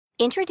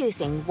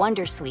Introducing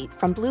Wondersuite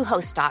from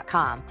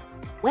Bluehost.com.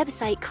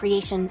 Website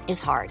creation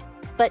is hard,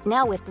 but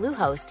now with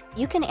Bluehost,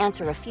 you can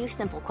answer a few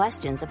simple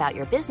questions about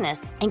your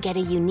business and get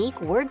a unique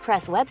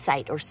WordPress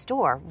website or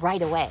store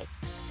right away.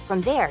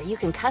 From there, you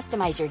can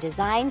customize your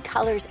design,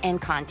 colors,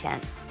 and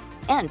content.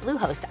 And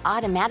Bluehost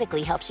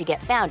automatically helps you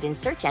get found in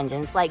search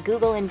engines like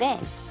Google and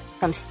Bing.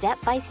 From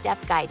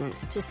step-by-step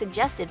guidance to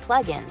suggested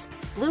plugins,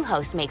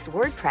 Bluehost makes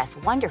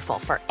WordPress wonderful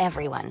for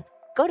everyone.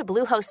 Go to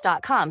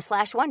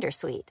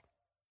bluehost.com/wondersuite.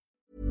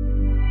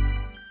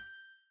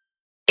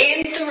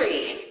 In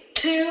 3,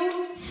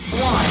 2,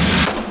 1.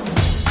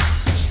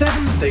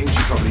 7 things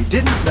you probably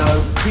didn't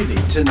know you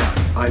need to know.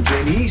 I'm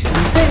Jamie East,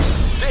 and this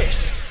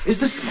is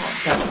the Smart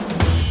 7.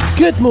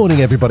 Good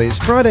morning, everybody. It's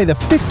Friday the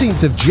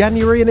 15th of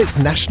January and it's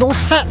National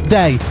Hat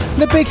Day.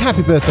 And a big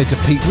happy birthday to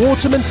Pete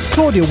Waterman,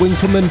 Claudia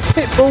Winkleman,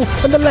 Pitbull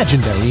and the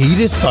legendary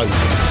Edith Bowman.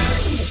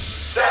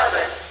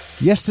 7.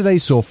 Yesterday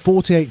saw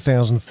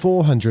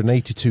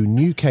 48,482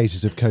 new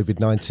cases of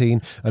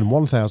COVID-19 and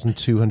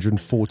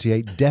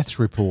 1,248 deaths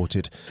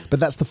reported. But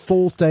that's the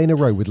 4th day in a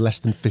row with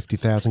less than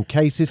 50,000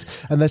 cases,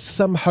 and there's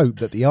some hope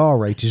that the R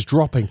rate is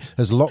dropping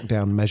as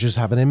lockdown measures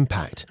have an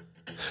impact.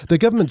 The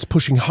government's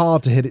pushing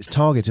hard to hit its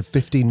target of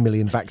 15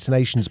 million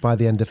vaccinations by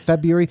the end of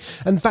February,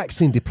 and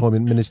Vaccine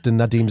Deployment Minister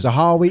Nadhim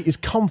Zahawi is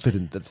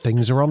confident that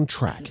things are on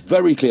track.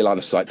 Very clear line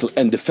of sight till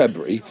end of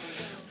February.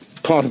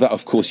 Part of that,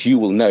 of course, you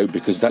will know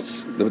because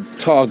that's the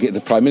target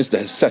the Prime Minister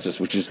has set us,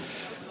 which is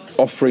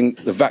offering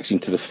the vaccine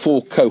to the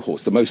 4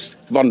 cohorts, the most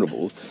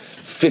vulnerable,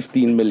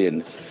 15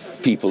 million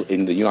people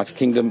in the United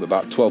Kingdom,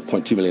 about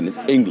 12.2 million in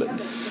England.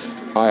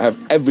 I have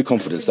every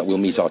confidence that we'll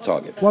meet our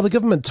target. While the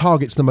government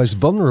targets the most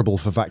vulnerable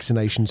for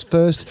vaccinations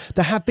first,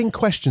 there have been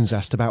questions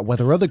asked about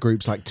whether other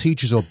groups like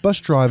teachers or bus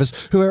drivers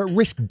who are at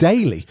risk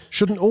daily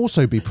shouldn't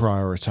also be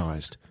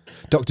prioritised.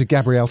 Dr.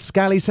 Gabrielle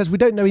Scally says we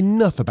don't know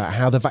enough about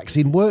how the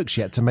vaccine works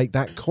yet to make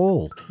that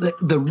call.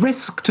 The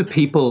risk to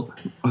people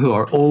who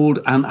are old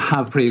and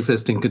have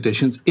pre-existing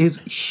conditions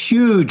is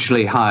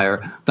hugely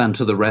higher than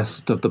to the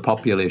rest of the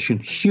population,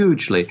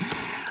 hugely.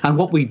 And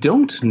what we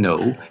don't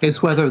know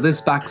is whether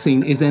this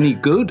vaccine is any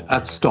good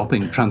at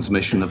stopping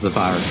transmission of the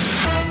virus.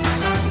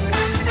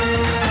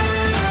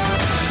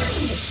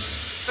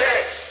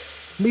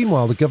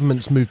 Meanwhile, the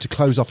government's moved to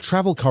close off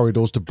travel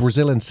corridors to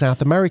Brazil and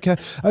South America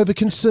over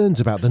concerns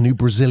about the new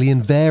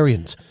Brazilian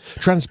variant.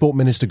 Transport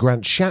Minister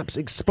Grant Shapps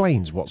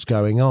explains what's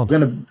going on. We're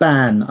going to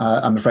ban,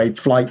 I'm afraid,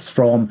 flights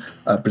from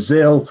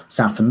Brazil,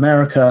 South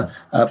America,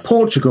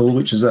 Portugal,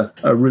 which is a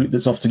route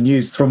that's often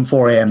used, from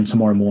 4 a.m.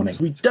 tomorrow morning.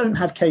 We don't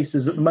have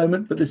cases at the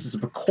moment, but this is a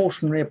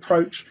precautionary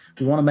approach.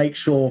 We want to make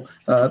sure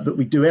that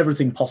we do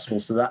everything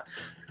possible so that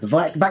the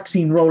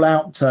vaccine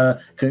rollout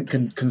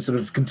can sort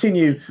of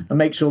continue and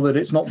make sure that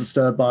it's not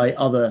disturbed by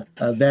other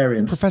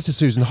variants. Professor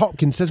Susan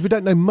Hopkins says we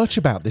don't know much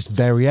about this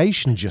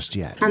variation just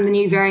yet. And the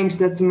new variant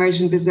that's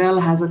emerged in Brazil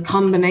has a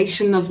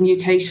combination of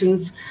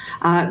mutations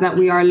that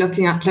we are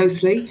looking at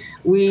closely.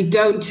 We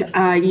don't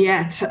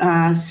yet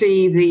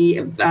see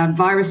the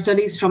virus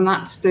studies from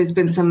that. There's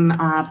been some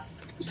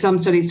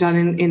studies done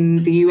in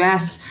the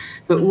US,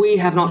 but we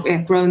have not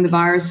yet grown the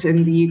virus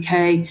in the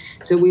UK,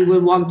 so we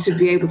will want to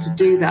be able to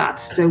do that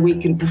so we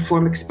can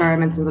perform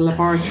experiments in the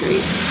laboratory.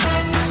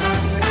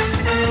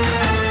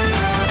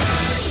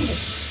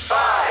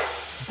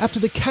 After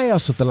the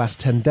chaos of the last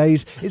 10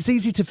 days, it's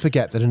easy to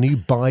forget that a new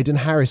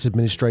Biden-Harris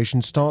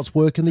administration starts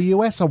work in the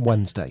US on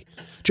Wednesday.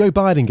 Joe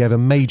Biden gave a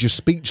major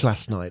speech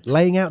last night,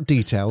 laying out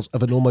details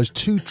of an almost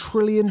 $2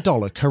 trillion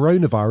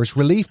coronavirus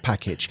relief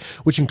package,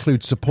 which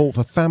includes support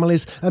for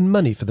families and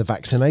money for the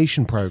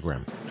vaccination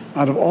program.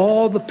 Out of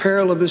all the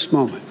peril of this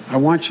moment, I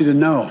want you to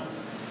know,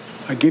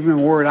 I give him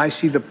a word, I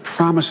see the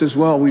promise as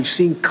well. We've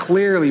seen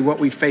clearly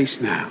what we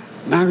face now.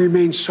 And I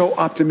remain so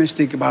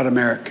optimistic about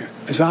America,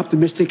 as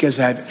optimistic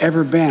as I've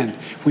ever been.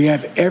 We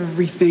have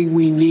everything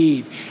we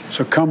need.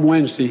 So come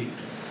Wednesday,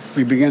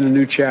 we begin a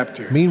new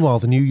chapter. Meanwhile,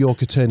 the New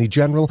York Attorney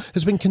General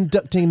has been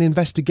conducting an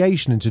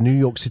investigation into New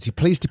York City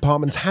Police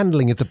Department's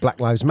handling of the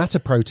Black Lives Matter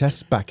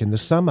protests back in the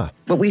summer.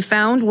 What we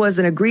found was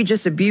an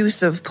egregious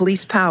abuse of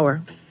police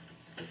power,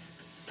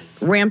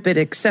 rampant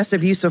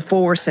excessive use of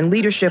force, and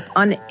leadership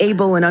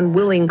unable and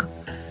unwilling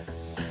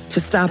to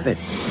stop it.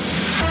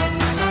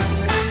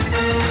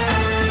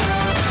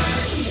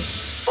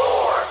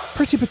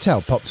 Priti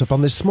Patel popped up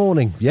on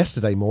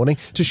yesterday morning,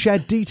 to share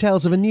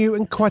details of a new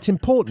and quite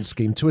important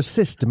scheme to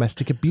assist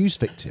domestic abuse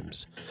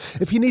victims.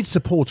 If you need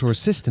support or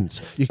assistance,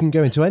 you can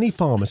go into any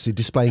pharmacy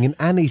displaying an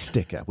Annie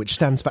sticker, which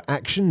stands for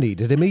Action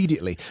Needed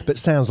Immediately, but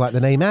sounds like the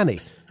name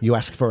Annie. You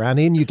ask for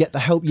Annie and you get the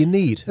help you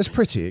need, as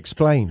Priti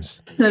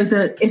explains. So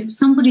that if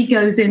somebody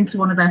goes into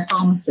one of their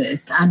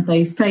pharmacies and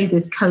they say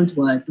this code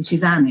word, which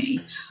is Annie,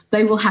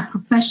 they will have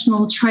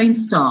professional trained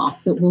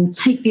staff that will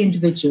take the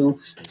individual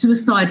to a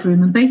side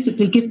room and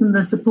basically give them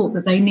the support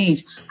that they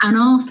need and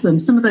ask them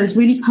some of those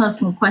really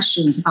personal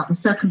questions about the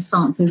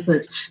circumstances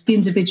that the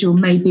individual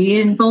may be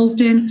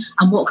involved in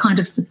and what kind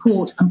of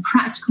support and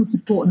practical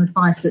support and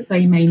advice that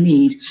they may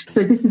need.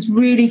 So this is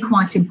really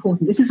quite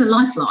important. This is a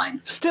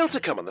lifeline. Still to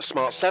come on the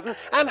Smart 7,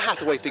 Anne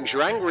Hathaway thinks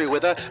you're angry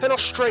with her and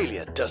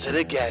Australia does it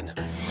again.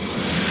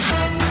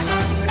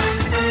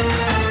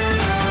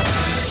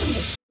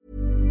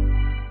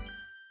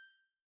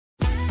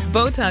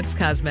 Botox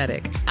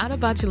Cosmetic, out of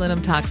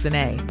botulinum toxin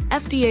A,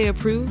 FDA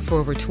approved for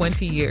over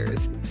 20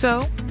 years.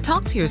 So,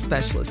 talk to your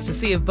specialist to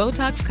see if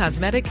Botox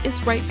Cosmetic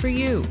is right for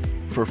you.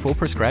 For full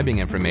prescribing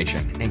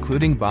information,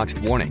 including boxed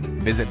warning,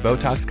 visit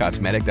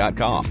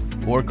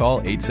BotoxCosmetic.com or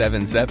call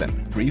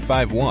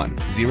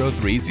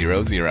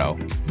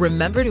 877-351-0300.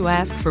 Remember to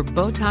ask for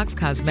Botox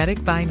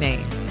Cosmetic by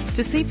name.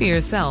 To see for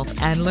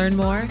yourself and learn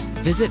more,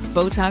 visit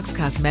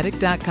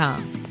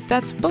BotoxCosmetic.com.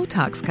 That's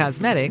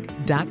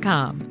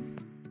BotoxCosmetic.com.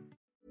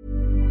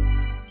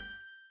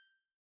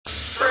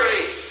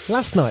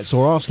 Last night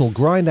saw Arsenal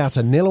grind out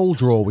a 0-0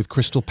 draw with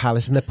Crystal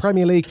Palace in the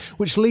Premier League,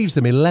 which leaves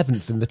them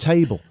 11th in the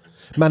table.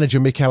 Manager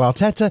Mikel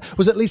Arteta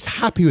was at least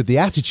happy with the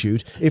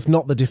attitude, if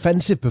not the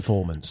defensive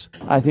performance.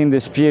 I think the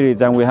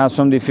spirit, and we had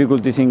some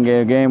difficulties in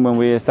the game when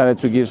we started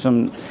to give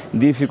some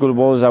difficult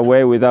balls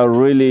away without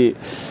really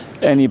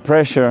any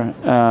pressure.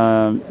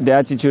 The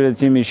attitude of the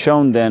team is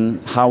shown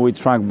then how we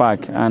track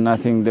back, and I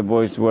think the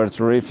boys were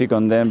terrific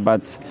on them,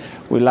 but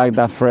we lacked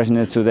that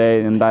freshness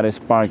today and that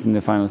spark in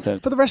the final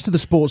set. For the rest of the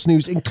sports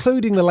news,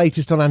 including the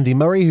latest on Andy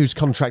Murray, who's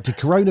contracted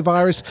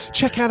coronavirus,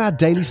 check out our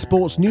daily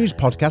sports news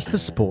podcast, The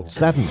Sports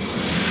 7.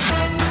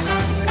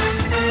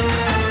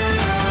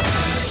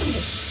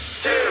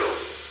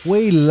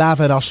 We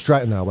love an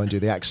Australian... No, I won't do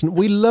the accent.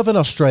 We love an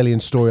Australian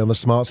story on the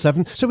Smart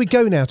 7, so we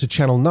go now to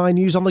Channel 9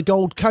 News on the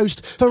Gold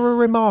Coast for a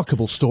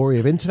remarkable story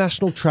of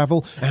international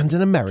travel and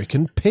an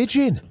American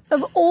pigeon.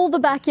 Of all the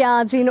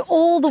backyards in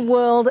all the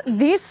world,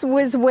 this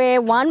was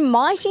where one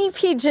mighty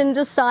pigeon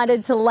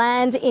decided to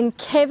land in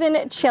Kevin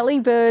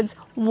Chellybird's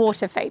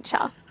water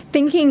feature.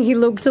 Thinking he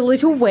looked a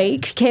little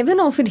weak,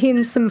 Kevin offered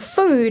him some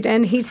food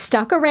and he's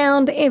stuck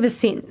around ever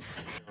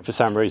since. For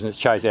some reason, it's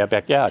chose our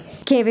backyard.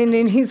 Kevin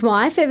and his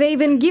wife have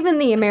even given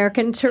the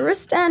American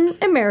tourist an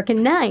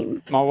American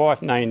name. My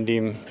wife named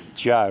him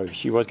Joe.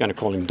 She was going to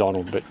call him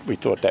Donald, but we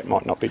thought that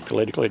might not be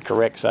politically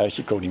correct, so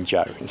she called him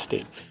Joe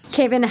instead.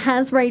 Kevin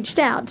has reached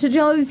out to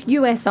Joe's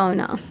US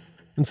owner.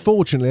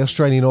 Unfortunately,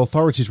 Australian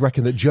authorities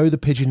reckon that Joe the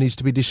pigeon needs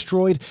to be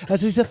destroyed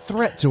as he's a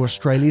threat to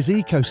Australia's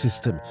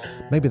ecosystem.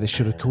 Maybe they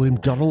should have called him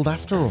Donald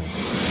after all.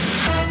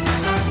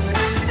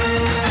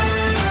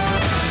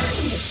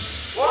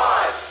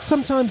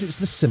 Sometimes it's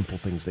the simple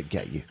things that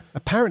get you.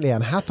 Apparently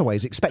Anne Hathaway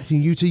is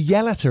expecting you to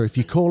yell at her if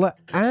you call her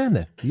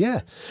Anne. Yeah,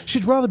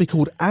 she'd rather be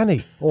called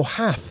Annie or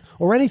Hath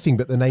or anything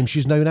but the name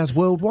she's known as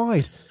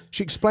worldwide.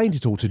 She explained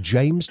it all to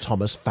James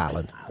Thomas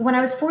Fallon. When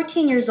I was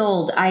 14 years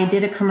old, I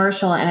did a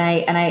commercial and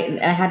I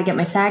had to get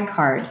my SAG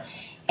card.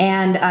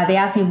 And they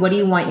asked me, what do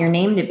you want your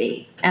name to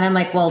be? And I'm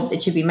like, well,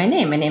 it should be my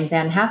name. My name's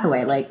Anne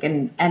Hathaway.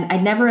 And I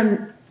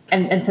never...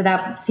 And so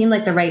that seemed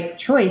like the right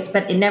choice,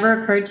 but it never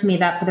occurred to me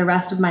that for the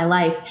rest of my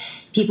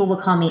life, people will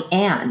call me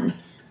Anne.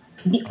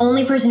 The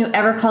only person who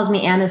ever calls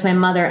me Anne is my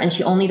mother, and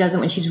she only does it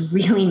when she's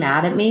really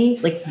mad at me,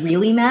 like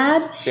really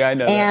mad. Yeah, I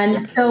know. And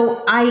that.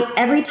 So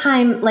every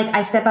time like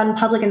I step out in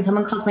public and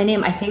someone calls my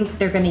name, I think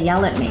they're going to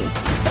yell at me.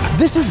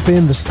 This has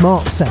been The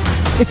Smart 7.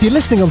 If you're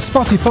listening on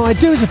Spotify,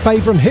 do us a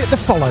favour and hit the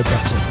follow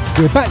button.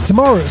 We're back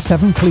tomorrow at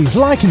 7. Please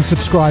like and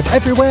subscribe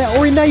everywhere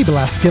or enable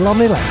our skill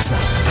on Alexa.